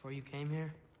before you came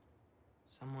here?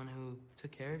 Someone who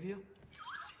took care of you?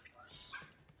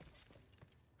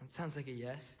 That sounds like a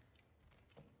yes.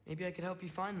 Maybe I could help you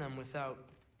find them without,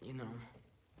 you know,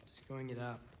 screwing it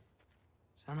up.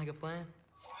 Sound like a plan?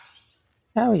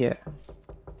 Hell yeah.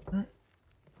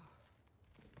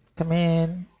 Come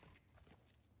in.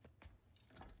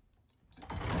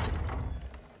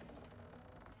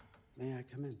 May I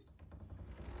come in?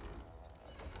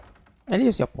 At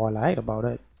least you're polite about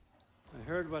it. I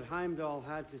heard what Heimdall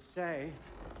had to say.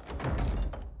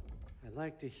 I'd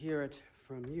like to hear it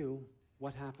from you.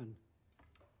 What happened?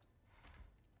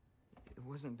 It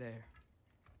wasn't there.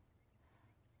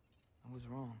 I was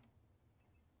wrong.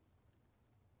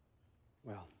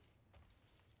 Well,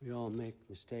 we all make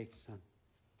mistakes, son.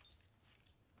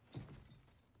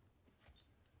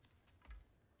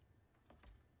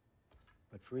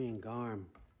 But freeing Garm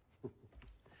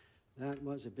That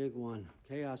was a big one.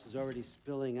 Chaos is already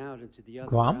spilling out into the other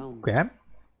Graham? realm. Graham?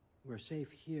 We're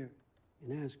safe here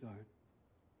in Asgard.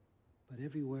 But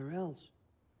everywhere else...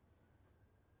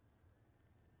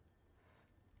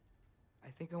 I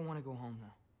think I want to go home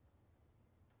now.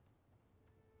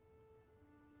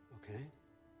 Okay,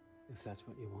 if that's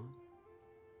what you want.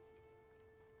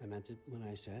 I meant it when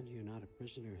I said you're not a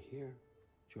prisoner here.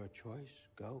 It's your choice.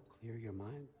 Go, clear your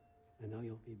mind. I know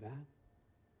you'll be back.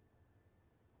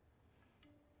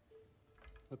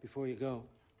 But before you go,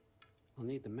 I'll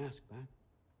need the mask back.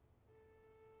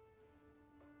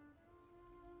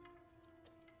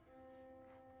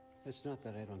 It's not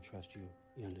that I don't trust you,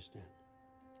 you understand?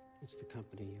 It's the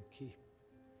company you keep.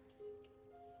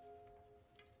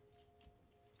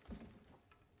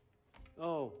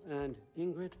 Oh, and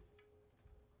Ingrid?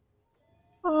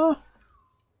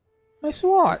 My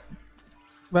sword.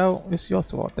 Well, it's your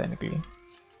sword technically.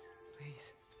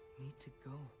 Please, need to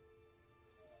go.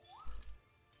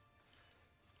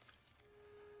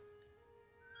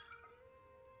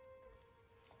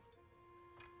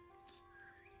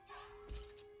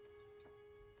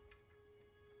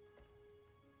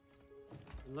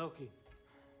 Loki,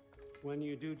 when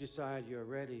you do decide you're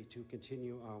ready to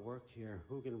continue our work here,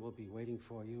 Hugin will be waiting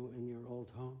for you in your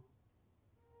old home.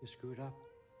 You screwed up.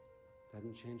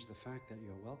 Doesn't change the fact that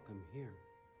you're welcome here.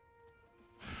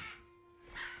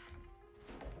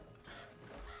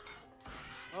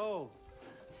 Oh,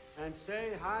 and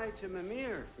say hi to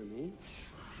Mimir for me.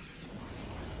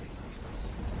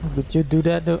 Did you do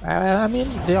that though? I mean,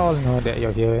 they all know that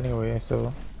you're here anyway,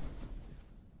 so...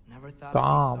 Never thought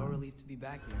I'd be so relieved to be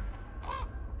back here.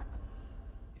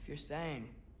 If you're staying,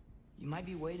 you might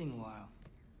be waiting a while.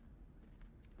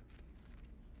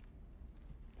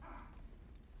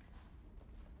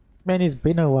 Man, it's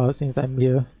been a while since I'm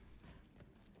here.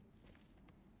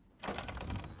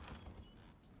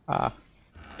 Ah.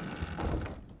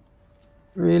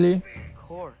 Really? Of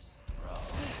course.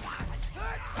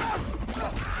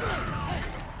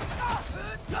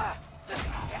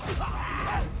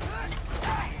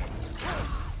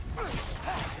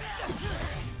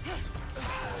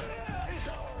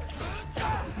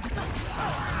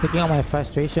 Taking out my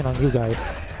frustration on you guys.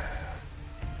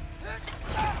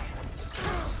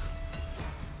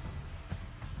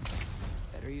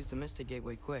 Better use the Mystic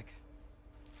Gateway quick.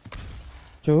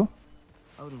 True.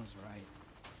 Odin was right.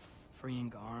 Freeing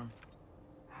Garm.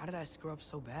 How did I screw up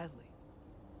so badly?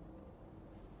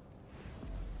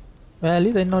 Well, at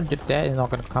least I know that dad is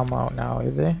not gonna come out now,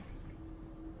 is it?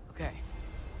 Okay.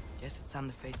 Guess it's time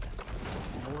to face them.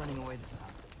 No running away this time.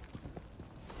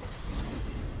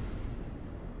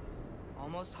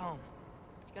 Almost home.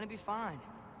 It's gonna be fine.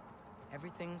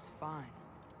 Everything's fine.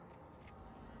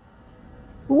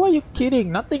 Who are you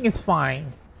kidding? Nothing is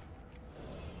fine.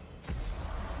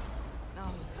 No,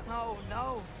 no,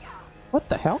 no. What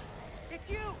the hell? It's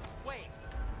you! Wait,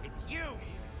 it's you!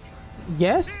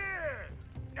 Yes? Here!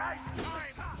 Nice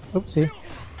time! Oopsie.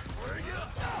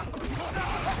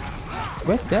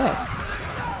 Where's that?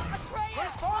 My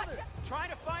father! Trying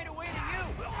to find a way to you!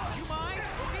 You mind?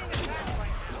 We're being attacked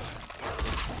right now.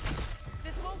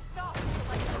 This won't stop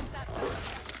until I touch that belt.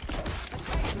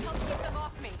 Atreus, help keep them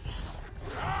off me.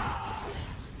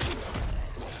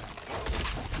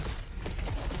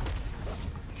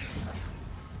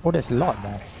 Oh, there's a lot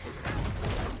more.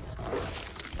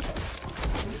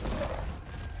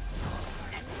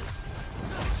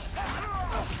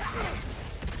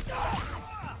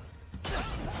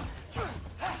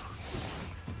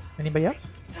 Anybody else?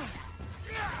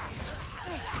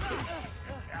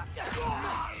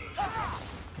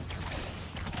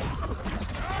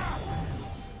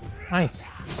 Nice.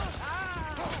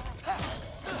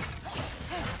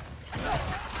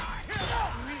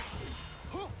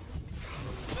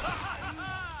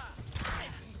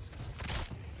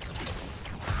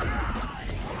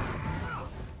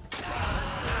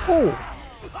 Oh.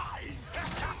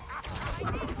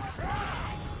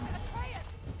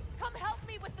 Come help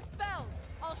me with the spell.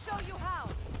 I'll show you how.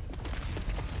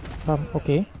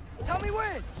 Okay. Tell me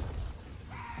when!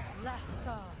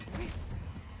 Lassa.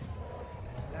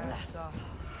 Lassa.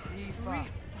 Rifa.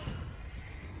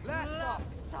 Lassa.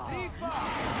 Rifa.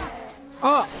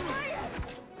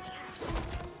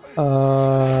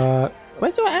 Oh!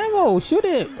 Where's your arrow? Shoot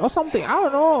it or something. I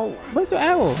don't know. Where's your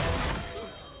arrow?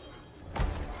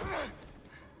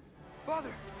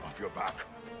 Father! Off your back.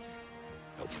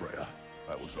 Help Freya.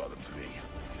 I will draw them to me.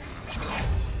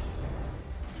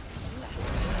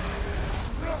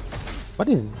 What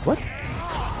is what?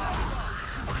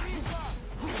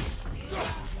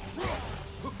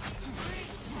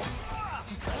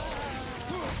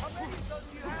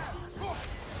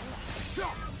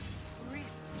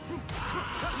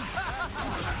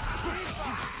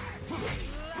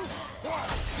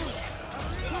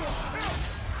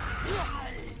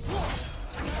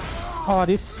 Oh,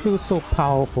 this feels so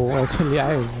powerful. Actually,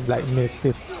 I like missed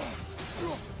this.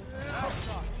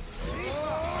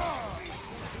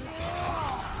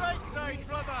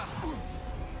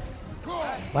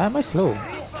 Why am I slow?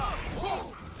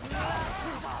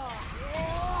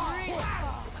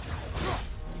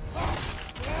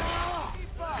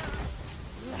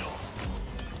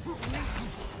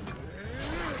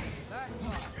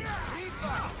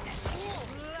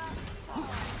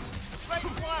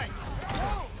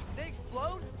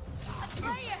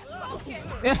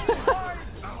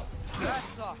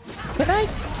 Can I?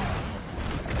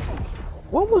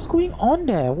 What was going on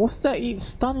there? Was that it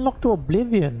stun locked to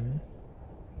oblivion?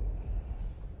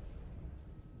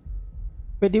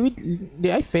 Wait,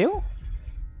 did I fail?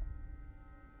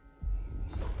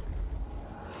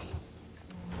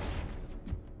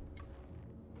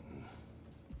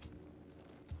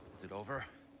 Is it over?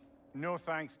 No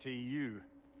thanks to you.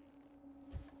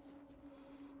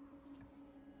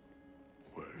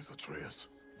 Where is Atreus?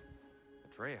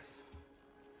 Atreus?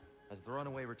 Has the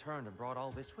runaway returned and brought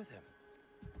all this with him?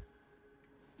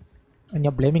 And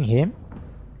you're blaming him?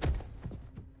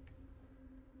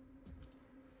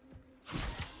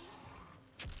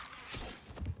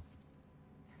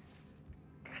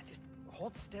 God, just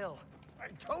hold still. I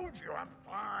told you I'm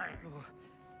fine. Ugh,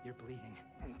 you're bleeding.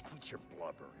 Quit your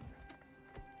blubbering.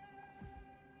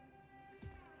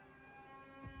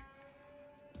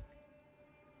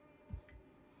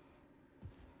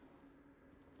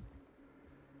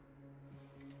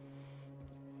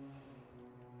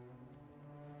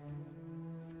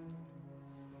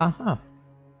 Uh-huh.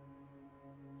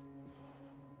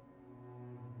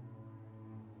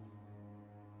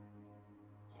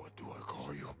 What do I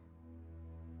call you?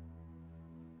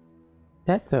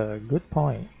 That's a good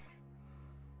point.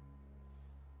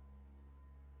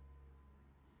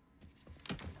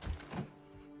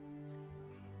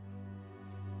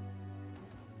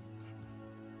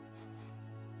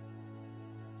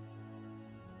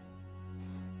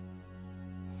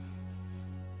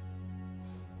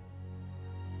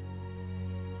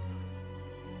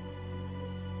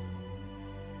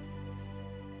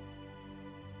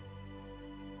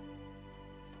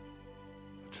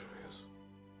 Atreus.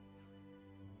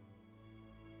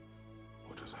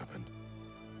 What has happened?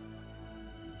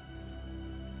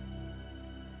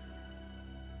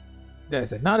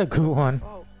 There's another good one.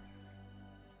 Oh.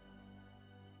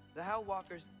 The Hell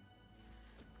Walkers.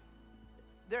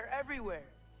 They're everywhere.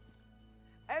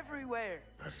 Everywhere.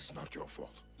 That is not your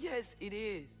fault. Yes, it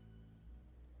is.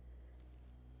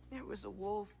 There was a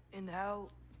wolf in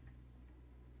hell.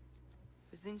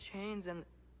 He was in chains and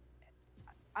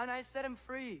I set him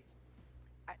free.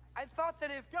 I thought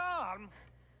that if... Garm?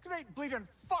 Great bleeding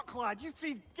fuck, lad. You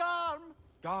freed Garm?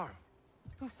 Garm?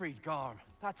 Who freed Garm?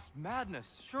 That's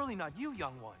madness. Surely not you,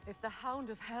 young one. If the Hound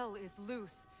of Hel is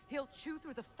loose, he'll chew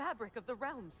through the fabric of the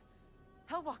realms.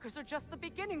 Hellwalkers are just the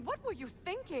beginning. What were you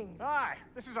thinking? Aye,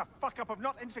 this is a fuck up of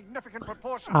not insignificant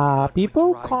proportions.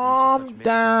 People calm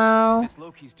down. What's this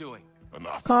Loki's doing?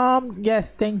 Enough. Calm.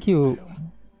 Yes, thank you.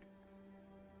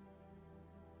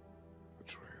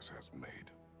 Atreus has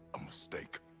made a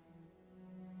mistake.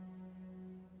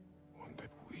 One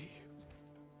that we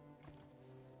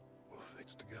will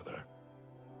fix together.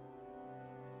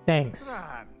 Thanks.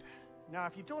 Grand. Now,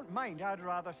 if you don't mind, I'd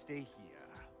rather stay here.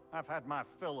 I've had my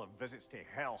fill of visits to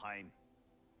Helheim.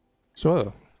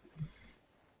 Sure.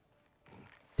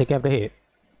 Take care of the head.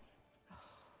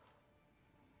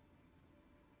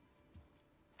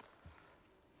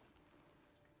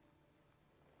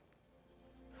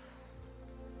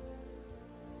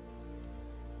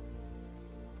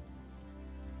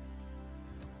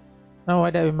 No,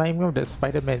 that reminds me of the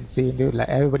Spider-Man scene, dude. Like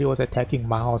everybody was attacking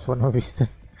Miles for no reason.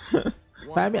 But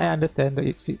I mean, I understand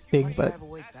the thing, but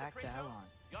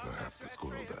Perhaps the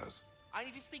squirrel does. I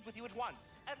need to speak with you at once.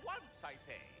 At once, I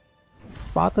say.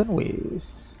 Spartan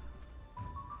ways.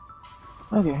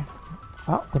 Okay.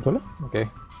 Ah, controller. Okay.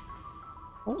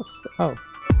 Oh.